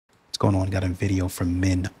going on? Got a video for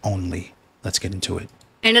men only. Let's get into it.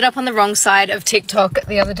 I ended up on the wrong side of TikTok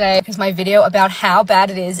the other day because my video about how bad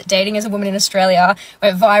it is dating as a woman in Australia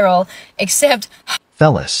went viral, except...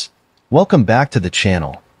 Fellas, welcome back to the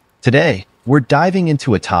channel. Today, we're diving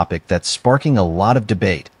into a topic that's sparking a lot of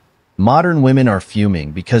debate. Modern women are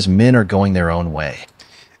fuming because men are going their own way.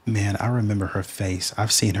 Man, I remember her face.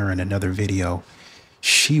 I've seen her in another video.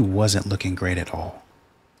 She wasn't looking great at all.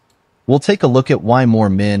 We'll take a look at why more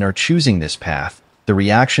men are choosing this path, the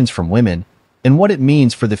reactions from women, and what it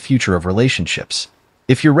means for the future of relationships.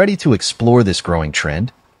 If you're ready to explore this growing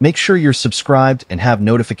trend, make sure you're subscribed and have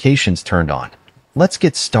notifications turned on. Let's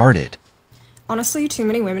get started. Honestly, too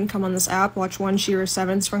many women come on this app, watch one Shearer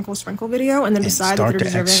 7 sprinkle video, and then decide that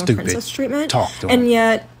they're deserving of princess treatment, and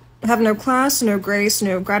yet have no class, no grace,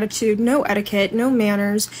 no gratitude, no etiquette, no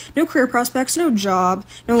manners, no career prospects, no job,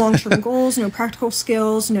 no long-term goals, no practical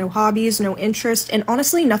skills, no hobbies, no interest, and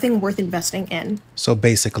honestly, nothing worth investing in. So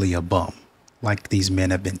basically a bum, like these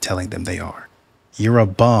men have been telling them they are. You're a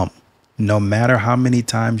bum, no matter how many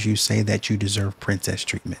times you say that you deserve princess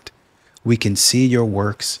treatment. We can see your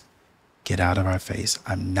works. Get out of our face.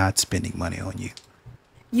 I'm not spending money on you.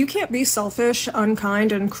 You can't be selfish,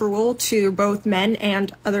 unkind, and cruel to both men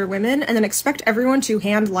and other women and then expect everyone to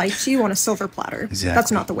hand life to you on a silver platter. Exactly.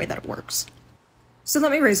 That's not the way that it works. So let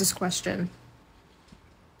me raise this question.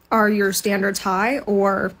 Are your standards high,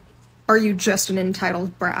 or are you just an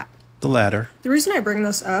entitled brat? The latter. The reason I bring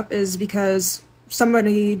this up is because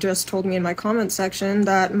somebody just told me in my comment section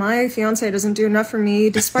that my fiance doesn't do enough for me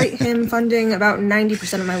despite him funding about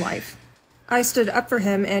 90% of my life. I stood up for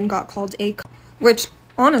him and got called a which,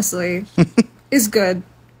 honestly, is good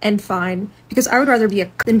and fine, because I would rather be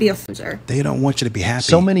than be a loser. They don't want you to be happy.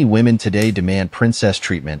 So many women today demand princess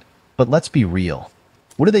treatment, but let's be real.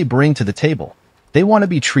 What do they bring to the table? They want to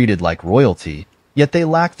be treated like royalty, yet they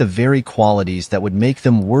lack the very qualities that would make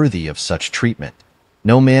them worthy of such treatment.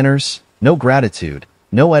 No manners, no gratitude,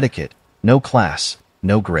 no etiquette, no class,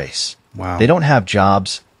 no grace. Wow. They don't have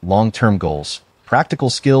jobs, long-term goals, practical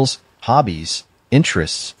skills, hobbies,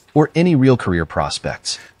 interests, or any real career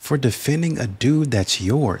prospects. For defending a dude that's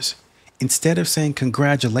yours, instead of saying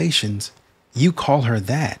congratulations, you call her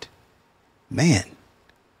that. Man,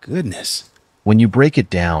 goodness. When you break it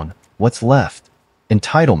down, what's left?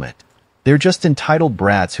 Entitlement. They're just entitled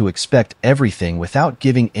brats who expect everything without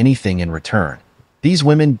giving anything in return. These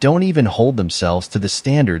women don't even hold themselves to the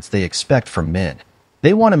standards they expect from men.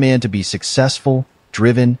 They want a man to be successful,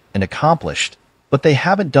 driven, and accomplished, but they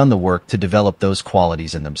haven't done the work to develop those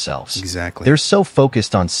qualities in themselves. Exactly. They're so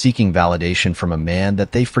focused on seeking validation from a man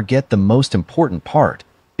that they forget the most important part,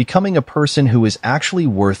 becoming a person who is actually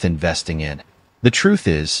worth investing in. The truth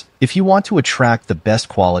is, if you want to attract the best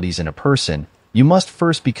qualities in a person, you must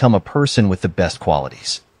first become a person with the best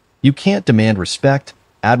qualities. You can't demand respect,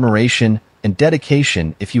 admiration, and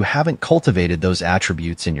dedication if you haven't cultivated those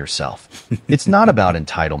attributes in yourself. It's not about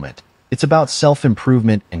entitlement. It's about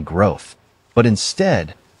self-improvement and growth. But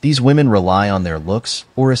instead, these women rely on their looks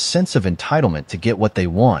or a sense of entitlement to get what they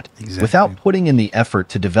want, without putting in the effort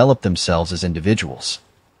to develop themselves as individuals.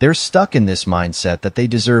 They're stuck in this mindset that they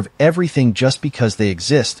deserve everything just because they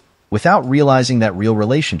exist, without realizing that real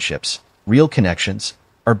relationships, real connections,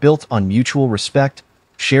 are built on mutual respect,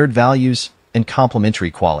 shared values, and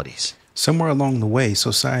complementary qualities. Somewhere along the way,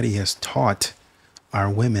 society has taught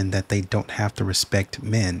our women that they don't have to respect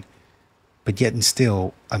men. But yet and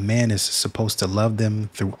still, a man is supposed to love them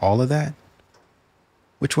through all of that?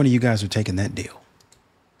 Which one of you guys are taking that deal?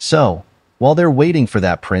 So, while they're waiting for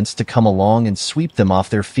that prince to come along and sweep them off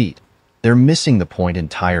their feet, they're missing the point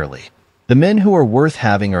entirely. The men who are worth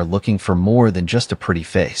having are looking for more than just a pretty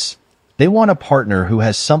face. They want a partner who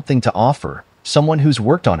has something to offer, someone who's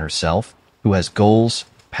worked on herself, who has goals,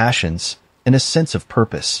 passions, and a sense of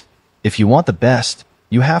purpose. If you want the best,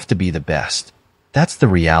 you have to be the best. That's the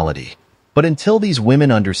reality. But until these women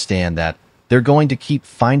understand that, they're going to keep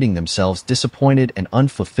finding themselves disappointed and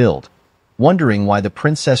unfulfilled, wondering why the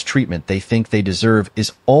princess treatment they think they deserve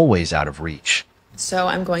is always out of reach. So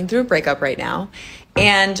I'm going through a breakup right now,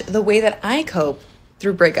 and the way that I cope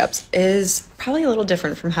through breakups is probably a little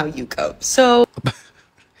different from how you cope. So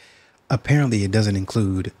apparently it doesn't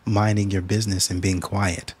include minding your business and being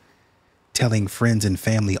quiet, telling friends and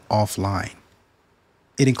family offline.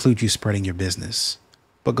 It includes you spreading your business.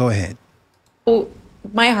 But go ahead.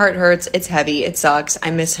 my heart hurts. It's heavy. It sucks.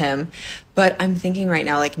 I miss him. But I'm thinking right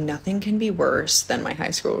now, like, nothing can be worse than my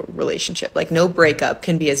high school relationship. Like, no breakup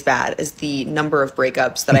can be as bad as the number of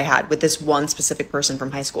breakups that I had with this one specific person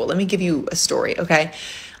from high school. Let me give you a story, okay?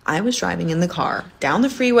 I was driving in the car down the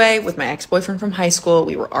freeway with my ex-boyfriend from high school.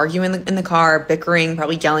 We were arguing in the car, bickering,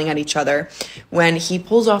 probably yelling at each other, when he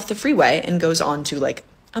pulls off the freeway and goes onto like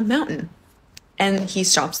a mountain. And he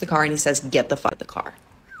stops the car and he says, "Get the fuck out of the car."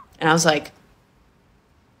 And I was like,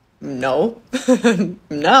 no,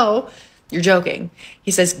 no, you're joking.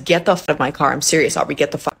 He says, "Get the fuck out of my car. I'm serious, Aubrey,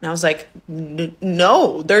 get the fuck." And I was like,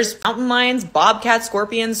 no, there's mountain lions, bobcats,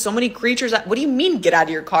 scorpions, so many creatures. What do you mean get out of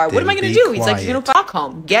your car? What am I going to do? He's like, "You're going to walk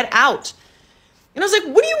home. Get out." And I was like,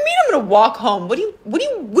 "What do you mean I'm going to walk home? What are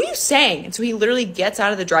you saying?" And so he literally gets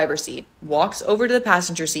out of the driver's seat, walks over to the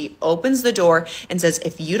passenger seat, opens the door and says,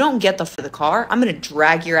 "If you don't get the fuck out of the car, I'm going to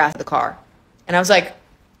drag your ass out of the car." And I was like,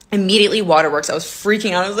 immediately waterworks. I was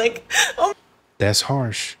freaking out. I was like, oh. That's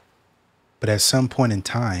harsh. But at some point in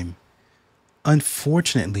time,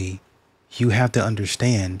 unfortunately, you have to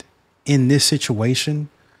understand in this situation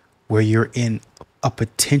where you're in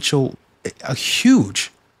a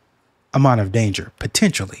huge amount of danger,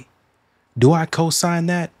 potentially. Do I co-sign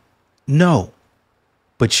that? No.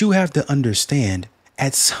 But you have to understand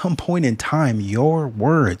at some point in time, your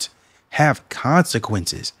words have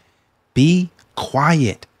consequences. Be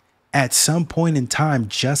quiet. At some point in time,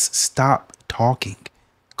 just stop talking.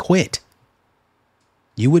 Quit.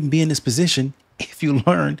 You wouldn't be in this position if you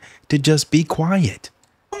learned to just be quiet.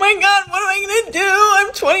 Oh my God, what am I going to do?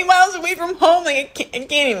 I'm 20 miles away from home. Like, I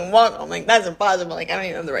can't even walk home. Like, that's impossible. Like, I don't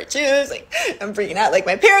even have the right shoes. Like, I'm freaking out. Like,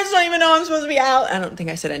 my parents don't even know I'm supposed to be out. I don't think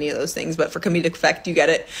I said any of those things, but for comedic effect, you get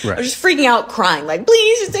it. Right. I was just freaking out, crying. Like,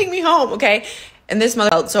 please just take me home, okay? And this mother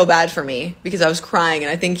felt so bad for me because I was crying.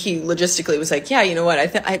 And I think he logistically was like, "Yeah, you know what? I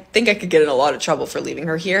think I could get in a lot of trouble for leaving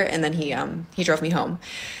her here." And then he drove me home.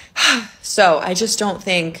 So I just don't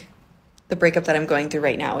think the breakup that I'm going through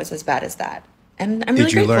right now is as bad as that. And I'm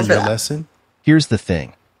really grateful for that. Did you learn your lesson? Here's the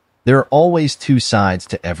thing. There are always two sides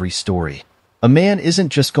to every story. A man isn't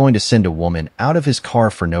just going to send a woman out of his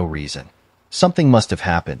car for no reason. Something must have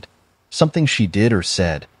happened. Something she did or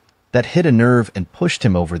said that hit a nerve and pushed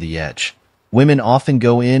him over the edge. Women often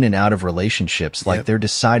go in and out of relationships like they're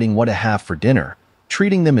deciding what to have for dinner,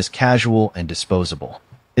 treating them as casual and disposable.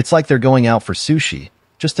 It's like they're going out for sushi,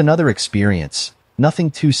 just another experience,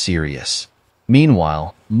 nothing too serious.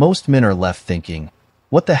 Meanwhile, most men are left thinking,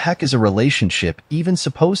 what the heck is a relationship even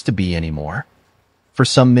supposed to be anymore? For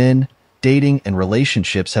some men, dating and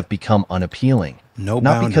relationships have become unappealing.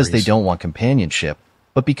 Not because they don't want companionship,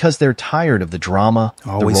 but because they're tired of the drama,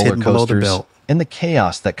 the roller coasters, and the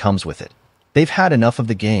chaos that comes with it. They've had enough of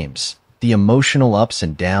the games, the emotional ups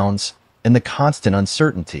and downs, and the constant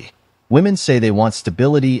uncertainty. Women say they want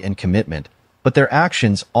stability and commitment, but their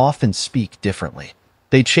actions often speak differently.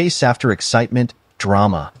 They chase after excitement,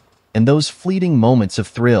 drama, and those fleeting moments of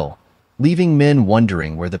thrill, leaving men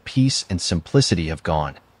wondering where the peace and simplicity have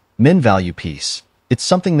gone. Men value peace. It's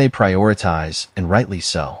something they prioritize, and rightly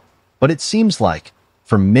so. But it seems like,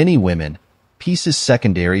 for many women, peace is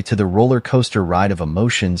secondary to the roller coaster ride of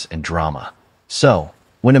emotions and drama. So,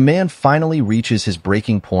 when a man finally reaches his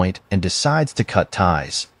breaking point and decides to cut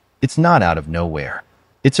ties, it's not out of nowhere.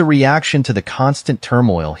 It's a reaction to the constant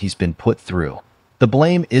turmoil he's been put through. The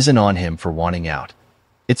blame isn't on him for wanting out.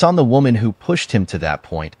 It's on the woman who pushed him to that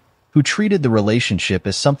point, who treated the relationship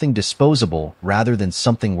as something disposable rather than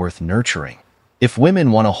something worth nurturing. If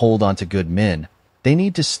women want to hold on to good men, they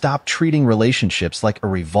need to stop treating relationships like a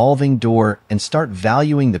revolving door and start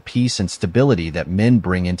valuing the peace and stability that men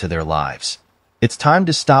bring into their lives. It's time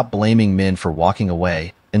to stop blaming men for walking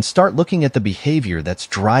away and start looking at the behavior that's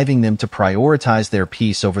driving them to prioritize their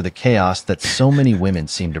peace over the chaos that so many women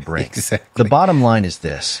seem to bring. Exactly. The bottom line is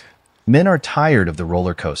this. Men are tired of the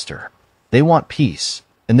roller coaster. They want peace,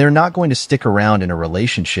 and they're not going to stick around in a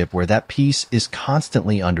relationship where that peace is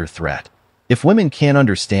constantly under threat. If women can't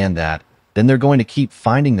understand that, then they're going to keep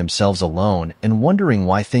finding themselves alone and wondering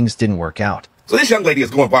why things didn't work out. So this young lady is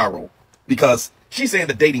going viral because she's saying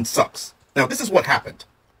that dating sucks. Now, this is what happened.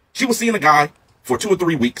 She was seeing a guy for 2 or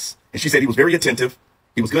 3 weeks, and she said he was very attentive.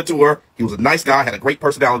 He was good to her. He was a nice guy, had a great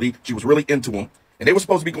personality. She was really into him, and they were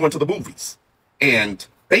supposed to be going to the movies. And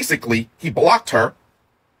basically, he blocked her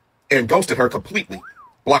and ghosted her completely.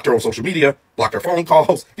 Blocked her on social media, blocked her phone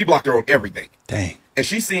calls. He blocked her on everything. Dang. And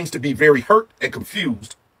she seems to be very hurt and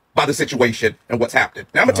confused by the situation and what's happening.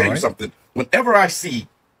 Now, I'm going to tell you something. Whenever I see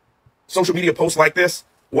social media posts like this,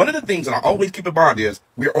 one of the things that I always keep in mind is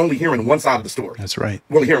we're only hearing one side of the story. That's right.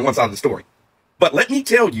 We're only hearing one side of the story. But let me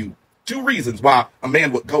tell you 2 reasons why a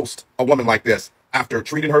man would ghost a woman like this after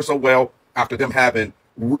treating her so well, after them having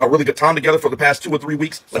a really good time together for the past 2 or 3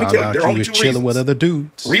 weeks. Let me tell you, there are only 2 reasons. Chilling with other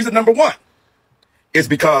dudes. Reason number 1 is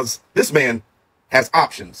because this man has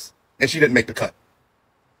options and she didn't make the cut.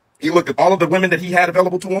 He looked at all of the women that he had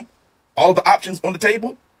available to him, all of the options on the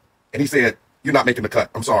table, and he said, "You're not making the cut.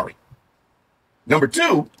 I'm sorry." Number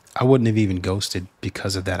two, I wouldn't have even ghosted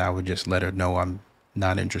because of that. I would just let her know I'm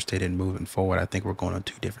not interested in moving forward. I think we're going on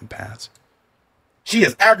 2 different paths. she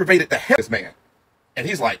has aggravated the hell out of this man. And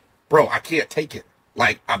he's like, "Bro, I can't take it.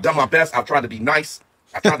 Like, I've done my best. I've tried to be nice.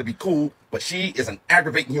 I've tried to be cool, but she is an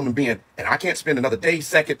aggravating human being, and I can't spend another day,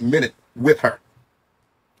 second, minute with her."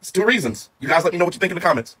 It's 2 reasons. You guys let me know what you think in the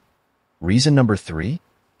comments. Reason number 3?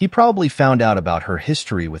 He probably found out about her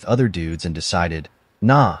history with other dudes and decided,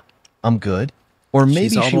 nah, I'm good. Or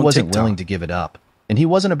maybe she wasn't willing to give it up, and he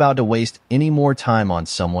wasn't about to waste any more time on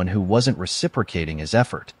someone who wasn't reciprocating his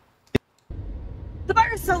effort. The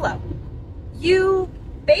bar is so low. You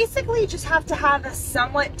basically just have to have a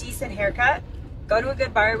somewhat decent haircut, go to a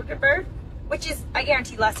good barber, which is, I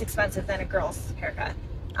guarantee, less expensive than a girl's haircut.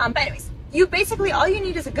 But anyways, all you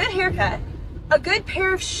need is a good haircut, a good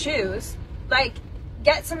pair of shoes, like,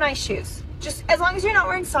 get some nice shoes. Just as long as you're not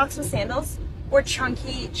wearing socks with sandals or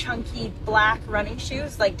chunky black running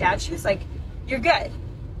shoes, like dad shoes, like, you're good.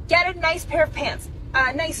 Get a nice pair of pants,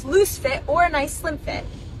 a nice loose fit or a nice slim fit,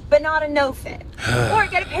 but not a no fit. Or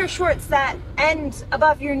get a pair of shorts that end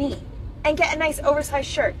above your knee and get a nice oversized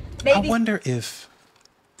shirt. Maybe. I wonder if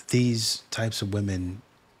these types of women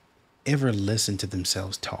ever listen to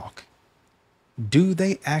themselves talk. Do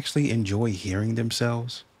they actually enjoy hearing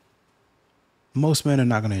themselves? Most men are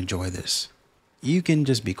not going to enjoy this. You can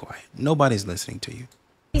just be quiet. Nobody's listening to you.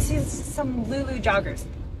 This is some Lulu joggers.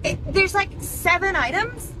 There's like 7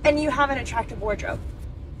 items and you have an attractive wardrobe.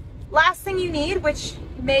 Last thing you need, which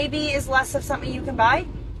maybe is less of something you can buy,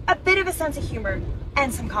 a bit of a sense of humor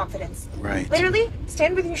and some confidence. Right. Literally,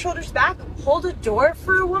 stand with your shoulders back, hold a door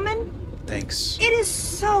for a woman. Thanks. It is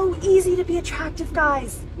so easy to be attractive,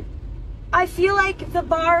 guys. I feel like the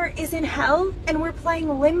bar is in hell and we're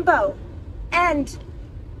playing limbo. And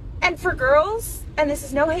for girls, and this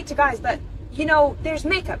is no hate to guys, but you know, there's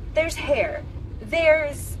makeup, there's hair,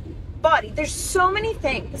 there's body, there's so many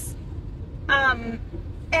things.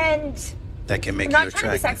 And that can make I'm you not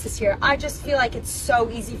attractive. trying to be sexist here. I just feel like it's so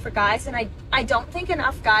easy for guys, and I don't think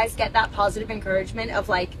enough guys get that positive encouragement of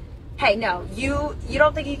like, hey, no, you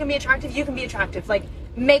don't think you can be attractive, you can be attractive. Like,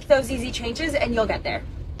 make those easy changes and you'll get there.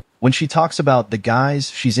 When she talks about the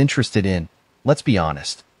guys she's interested in, let's be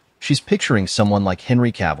honest. She's picturing someone like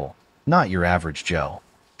Henry Cavill, not your average Joe.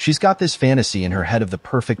 She's got this fantasy in her head of the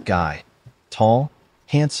perfect guy. Tall,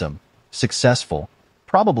 handsome, successful,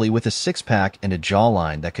 probably with a 6-pack and a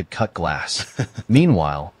jawline that could cut glass.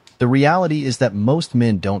 Meanwhile, the reality is that most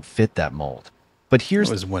men don't fit that mold. But here's...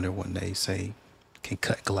 I was wondering when they say, can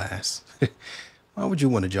cut glass. Why would you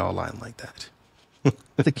want a jawline like that?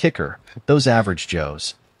 The kicker, those average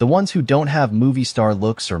Joes, the ones who don't have movie star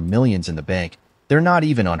looks or millions in the bank, they're not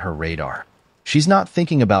even on her radar. She's not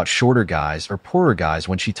thinking about shorter guys or poorer guys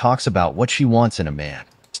when she talks about what she wants in a man,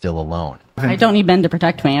 still alone. I don't need men to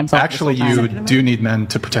protect me. Actually, you do need men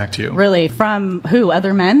to protect you. Really? From who?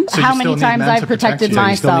 Other men? So how many times I've protected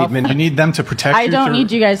myself? You need them to protect you. I don't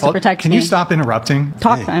need you guys to protect me. Can you stop interrupting?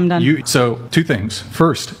 Talk. I'm done. So 2 things.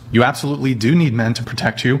 First, you absolutely do need men to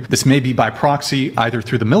protect you. This may be by proxy, either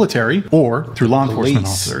through the military or through law enforcement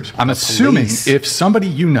officers. I'm assuming if somebody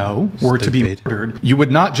you know were to be murdered, you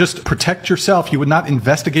would not just protect yourself. You would not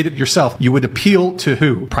investigate it yourself. You would appeal to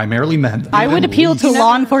who? Primarily men. I would appeal to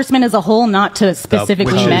law enforcement as a whole, not to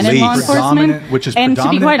specifically men in law enforcement. And to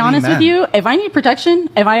be quite honest with you, if I need protection,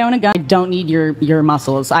 if I own a gun, I don't need your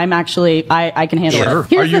muscles. I'm actually, I can handle it.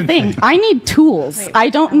 Here's the thing. I need tools. I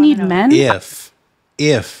don't need men.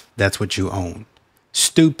 If that's what you own.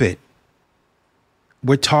 Stupid.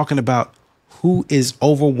 We're talking about who is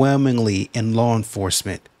overwhelmingly in law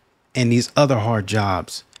enforcement and these other hard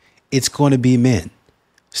jobs. It's going to be men.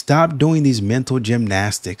 Stop doing these mental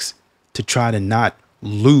gymnastics to try to not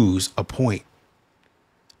lose a point.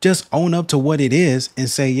 Just own up to what it is and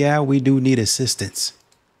say, yeah, we do need assistance.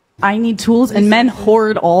 I need tools, and men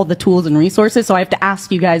hoard all the tools and resources, so I have to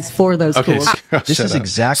ask you guys for those tools. This is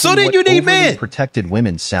exactly what overly protected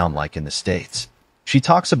women sound like in the States. She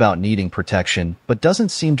talks about needing protection, but doesn't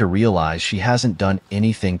seem to realize she hasn't done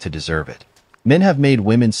anything to deserve it. Men have made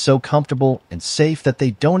women so comfortable and safe that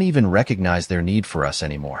they don't even recognize their need for us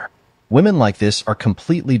anymore. Women like this are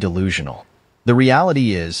completely delusional. The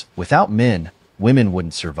reality is, without men, women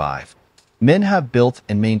wouldn't survive. Men have built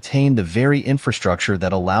and maintained the very infrastructure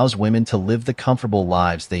that allows women to live the comfortable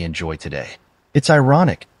lives they enjoy today. It's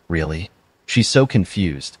ironic, really. She's so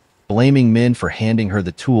confused, blaming men for handing her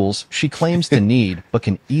the tools she claims to need but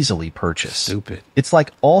can easily purchase. Stupid. It's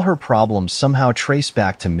like all her problems somehow trace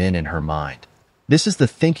back to men in her mind. This is the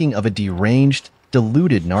thinking of a deranged,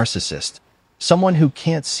 deluded narcissist, someone who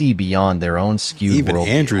can't see beyond their own skewed worldview. Even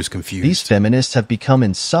Andrew's confused. These feminists have become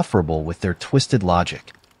insufferable with their twisted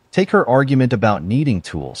logic. Take her argument about needing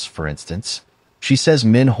tools, for instance. She says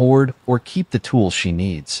men hoard or keep the tools she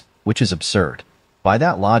needs, which is absurd. By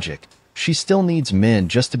that logic, she still needs men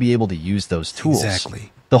just to be able to use those tools.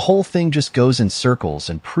 Exactly. The whole thing just goes in circles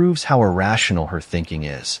and proves how irrational her thinking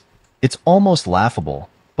is. It's almost laughable,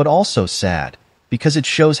 but also sad, because it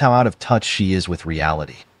shows how out of touch she is with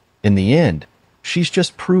reality. In the end, she's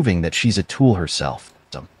just proving that she's a tool herself.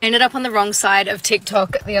 I ended up on the wrong side of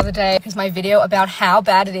TikTok the other day because my video about how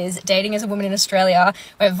bad it is dating as a woman in Australia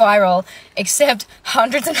went viral, except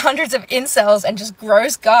hundreds and hundreds of incels and just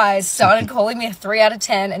gross guys started calling me a 3 out of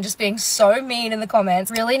 10 and just being so mean in the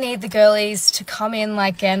comments. Really need the girlies to come in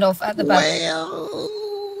like Gandalf at the back. Well,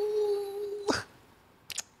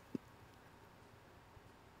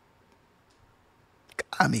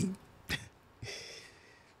 I mean,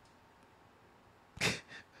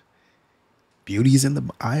 beauty's in the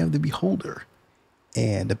eye of the beholder,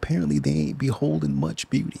 and apparently they ain't beholding much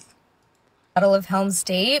beauty. Battle of Helm's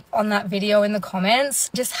Deep on that video in the comments.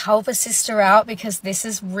 Just help a sister out because this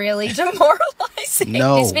is really demoralizing.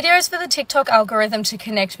 No. This video is for the TikTok algorithm to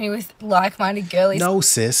connect me with like-minded girlies. No,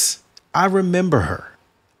 sis. I remember her.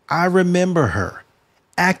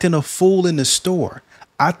 Acting a fool in the store.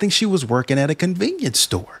 I think she was working at a convenience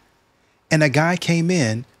store. And a guy came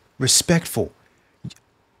in, respectful.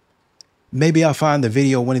 Maybe I'll find the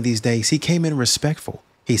video one of these days. He came in respectful.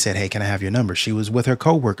 He said, hey, can I have your number? She was with her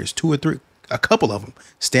coworkers, 2 or 3, a couple of them,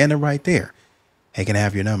 standing right there. Hey, can I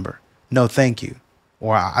have your number? No, thank you.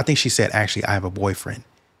 Or I think she said, actually, I have a boyfriend.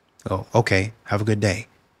 Oh, okay. Have a good day.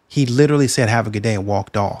 He literally said, have a good day and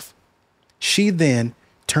walked off. She then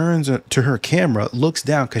turns to her camera, looks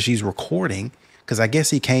down because she's recording, because I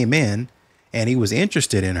guess he came in and he was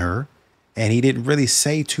interested in her. And he didn't really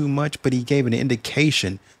say too much, but he gave an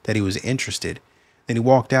indication that he was interested. Then he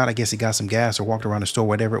walked out. I guess he got some gas or walked around the store,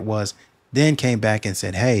 whatever it was. Then came back and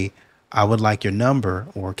said, hey, I would like your number,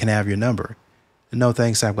 or can I have your number? No,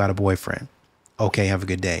 thanks. I've got a boyfriend. Okay, have a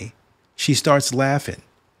good day. She starts laughing,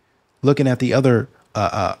 looking at the other,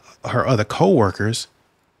 her other coworkers.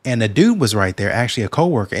 And the dude was right there, actually a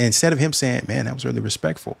coworker. And instead of him saying, man, that was really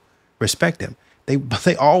respectful, respect him,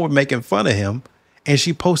 they all were making fun of him. And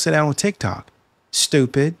she posted that on TikTok.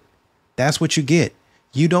 Stupid. That's what you get.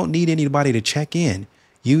 You don't need anybody to check in.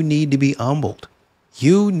 You need to be humbled.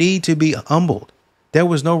 You need to be humbled. There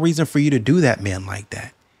was no reason for you to do that man like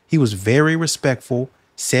that. He was very respectful,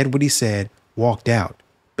 said what he said, walked out.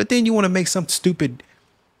 But then you want to make some stupid.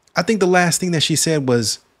 I think the last thing that she said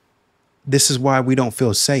was, this is why we don't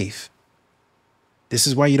feel safe. This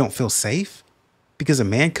is why you don't feel safe? Because a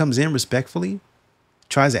man comes in respectfully,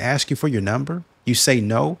 tries to ask you for your number. You say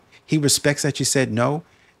no. He respects that you said no.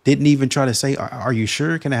 Didn't even try to say, are you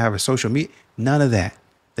sure? Can I have a social media? None of that.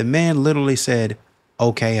 The man literally said,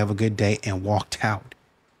 okay, have a good day, and walked out.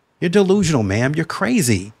 You're delusional, ma'am. You're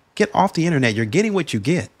crazy. Get off the internet. You're getting what you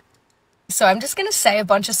get. So I'm just going to say a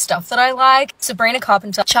bunch of stuff that I like. Sabrina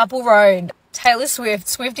Carpenter, Chapel Roan, Taylor Swift,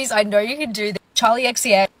 Swifties, I know you can do this. Charlie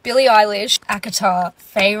XCX, Billie Eilish, Akata,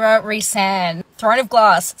 Feyre Resan, Throne of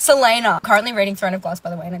Glass, Selena. Currently reading Throne of Glass, by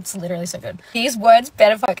the way, and it's literally so good. These words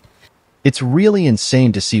better fuck. It's really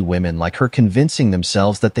insane to see women like her convincing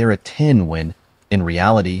themselves that they're a 10 when, in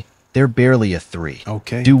reality, they're barely a 3.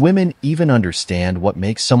 Okay. Do women even understand what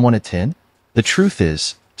makes someone a 10? The truth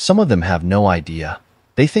is, some of them have no idea.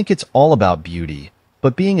 They think it's all about beauty,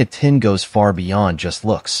 but being a 10 goes far beyond just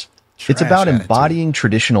looks. It's about embodying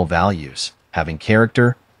traditional values, having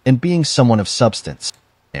character, and being someone of substance.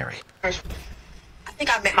 Mary. I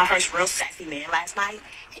think I met my first real sassy man last night.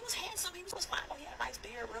 He was handsome. He was fine. He had a nice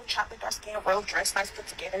beard, real chocolate, dark skin, real dress, nice put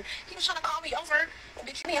together. He was trying to call me over. And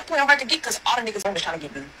bitch, me, I went over to get because all the niggas were trying to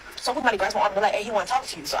get me. So everybody grabs my arm and like, hey, he want to talk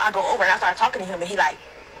to you. So I go over and I start talking to him and he like,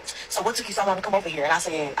 so what took you so long to come over here? And I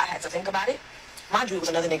said, I had to think about it. Mind you, it was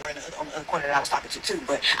another nigga on the corner that I was talking to too,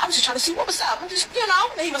 but I was just trying to see what was up. I'm just, you know.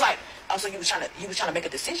 And he was like, oh, so you was trying to make a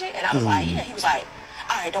decision? And I was like, yeah. He was like,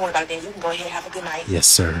 all right, don't worry about it then. You can go ahead and have a good night. Yes,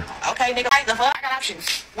 sir. Okay, nigga, right the fuck? I got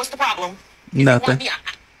options. What's the problem? Nothing.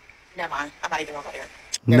 Never mind. I'm not even gonna go there.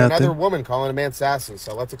 And another woman calling a man sassy,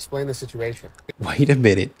 so let's explain the situation. Wait a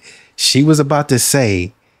minute. She was about to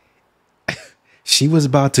say, she was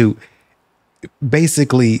about to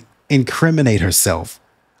basically incriminate herself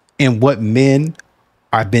in what men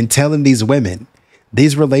have been telling these women.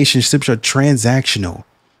 These relationships are transactional,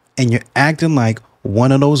 and you're acting like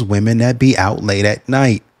one of those women that be out late at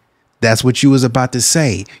night. That's what you was about to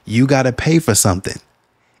say. You got to pay for something.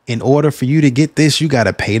 In order for you to get this, you got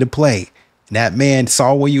to pay to play. And that man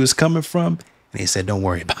saw where you was coming from. And he said, don't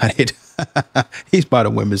worry about it. These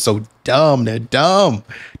bottom women so dumb. They're dumb.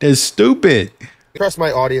 They're stupid. Trust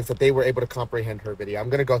my audience that they were able to comprehend her video. I'm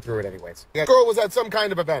going to go through it anyways. The girl was at some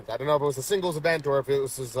kind of event. I don't know if it was a singles event or if it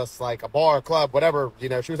was just like a bar, a club, whatever. You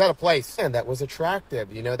know, she was at a place and that was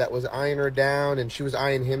attractive, you know, that was eyeing her down and she was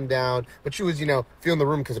eyeing him down. But she was, you know, feeling the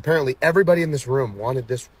room because apparently everybody in this room wanted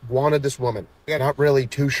this woman. Yeah, not really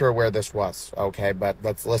too sure where this was. Okay, but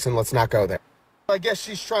let's not go there. I guess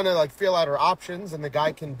she's trying to like feel out her options, and the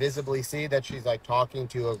guy can visibly see that she's like talking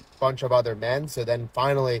to a bunch of other men. So then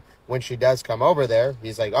finally, when she does come over there,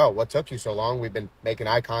 he's like, oh, what took you so long? We've been making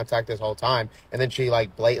eye contact this whole time. And then she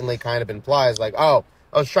like blatantly kind of implies like, oh,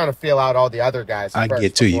 I was trying to feel out all the other guys I first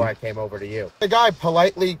get to before you. I came over to you. The guy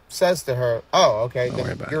politely says to her, oh, okay,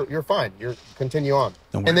 then you're fine. You're continue on.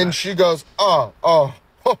 And then she goes, oh,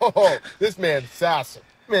 this man's sassy.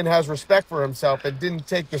 Man has respect for himself and didn't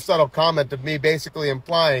take the subtle comment of me basically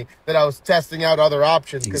implying that I was testing out other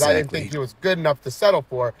options because I didn't think he was good enough to settle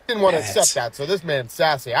for. Didn't want to accept that. So this man's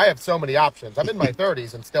sassy. I have so many options. I'm in my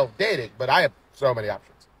 30s and still dating, but I have so many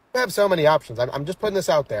options. I have so many options. I'm just putting this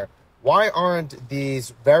out there. Why aren't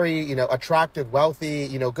these very, you know, attractive, wealthy,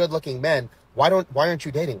 you know, good-looking men, why aren't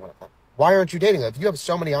you dating one of them? Why aren't you dating them? If you have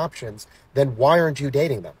so many options, then why aren't you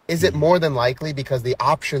dating them? Is it more than likely because the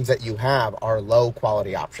options that you have are low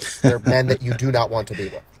quality options? They're men that you do not want to be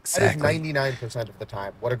with. Exactly. That is 99% of the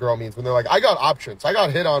time what a girl means when they're like, I got options. I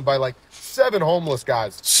got hit on by like 7 homeless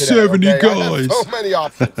guys today, 70 okay? guys. I have so many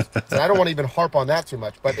options. And I don't want to even harp on that too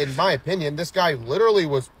much. But in my opinion, this guy literally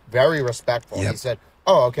was very respectful. Yep. He said,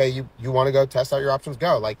 oh, okay, you want to go test out your options?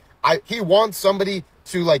 Go. Like, he wants somebody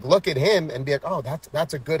to like look at him and be like, oh,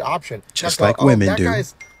 that's a good option. Just like women that do.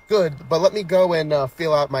 Guy's good, but let me go and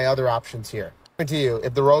feel out my other options here. To you,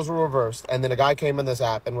 if the roles were reversed and then a guy came in this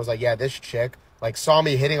app and was like, yeah, this chick like saw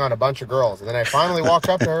me hitting on a bunch of girls, and then I finally walked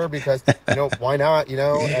up to her because, you know, why not, you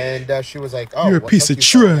know, and she was like, oh, you're a piece of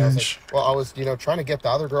trash. Like, well, I was, you know, trying to get the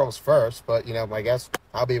other girls first, but, you know, I guess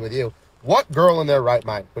I'll be with you. What girl in their right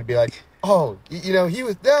mind would be like, oh, you know,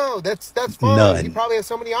 that's fine. None. He probably has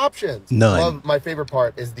so many options. None. My favorite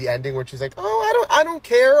part is the ending where she's like, oh, I don't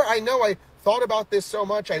care. I know I thought about this so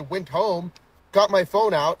much. I went home, got my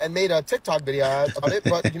phone out, and made a TikTok video about it.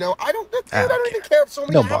 But, you know, I don't even care if so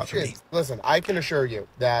many options. Listen, I can assure you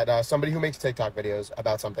that somebody who makes TikTok videos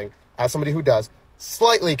about something, as somebody who does,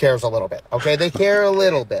 slightly cares a little bit. Okay, they care a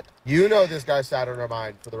little bit. You know, this guy sat on her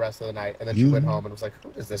mind for the rest of the night, and then she went home and was like,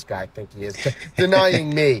 who does this guy think he is?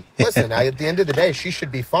 Denying me. Listen, at the end of the day, she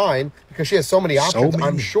should be fine because she has so many options.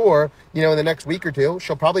 I'm sure, you know, in the next week or two,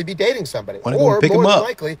 she'll probably be dating somebody. Or more than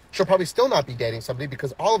likely, she'll probably still not be dating somebody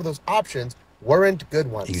because all of those options weren't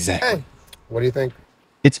good ones. Exactly. Hey, what do you think?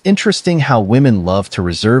 It's interesting how women love to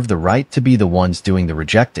reserve the right to be the ones doing the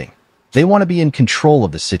rejecting. They want to be in control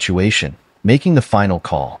of the situation, making the final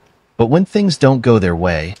call. But when things don't go their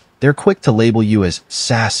way, they're quick to label you as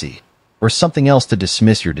sassy or something else to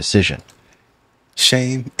dismiss your decision.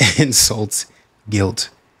 Shame, insults, guilt,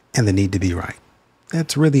 and the need to be right.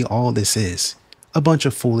 That's really all this is. A bunch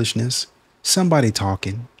of foolishness, somebody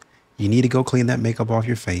talking. You need to go clean that makeup off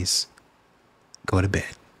your face. Go to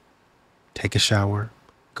bed. Take a shower.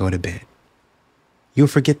 Go to bed. You'll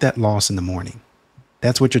forget that loss in the morning.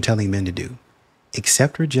 That's what you're telling men to do.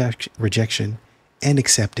 Accept rejection and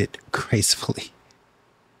accept it gracefully.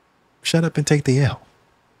 Shut up and take the L.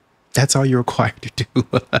 That's all you're required to do.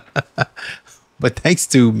 But thanks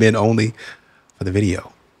to Men Only for the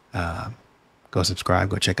video. Go subscribe.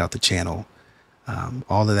 Go check out the channel.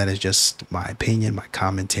 All of that is just my opinion, my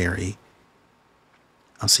commentary.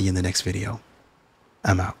 I'll see you in the next video.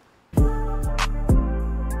 I'm out.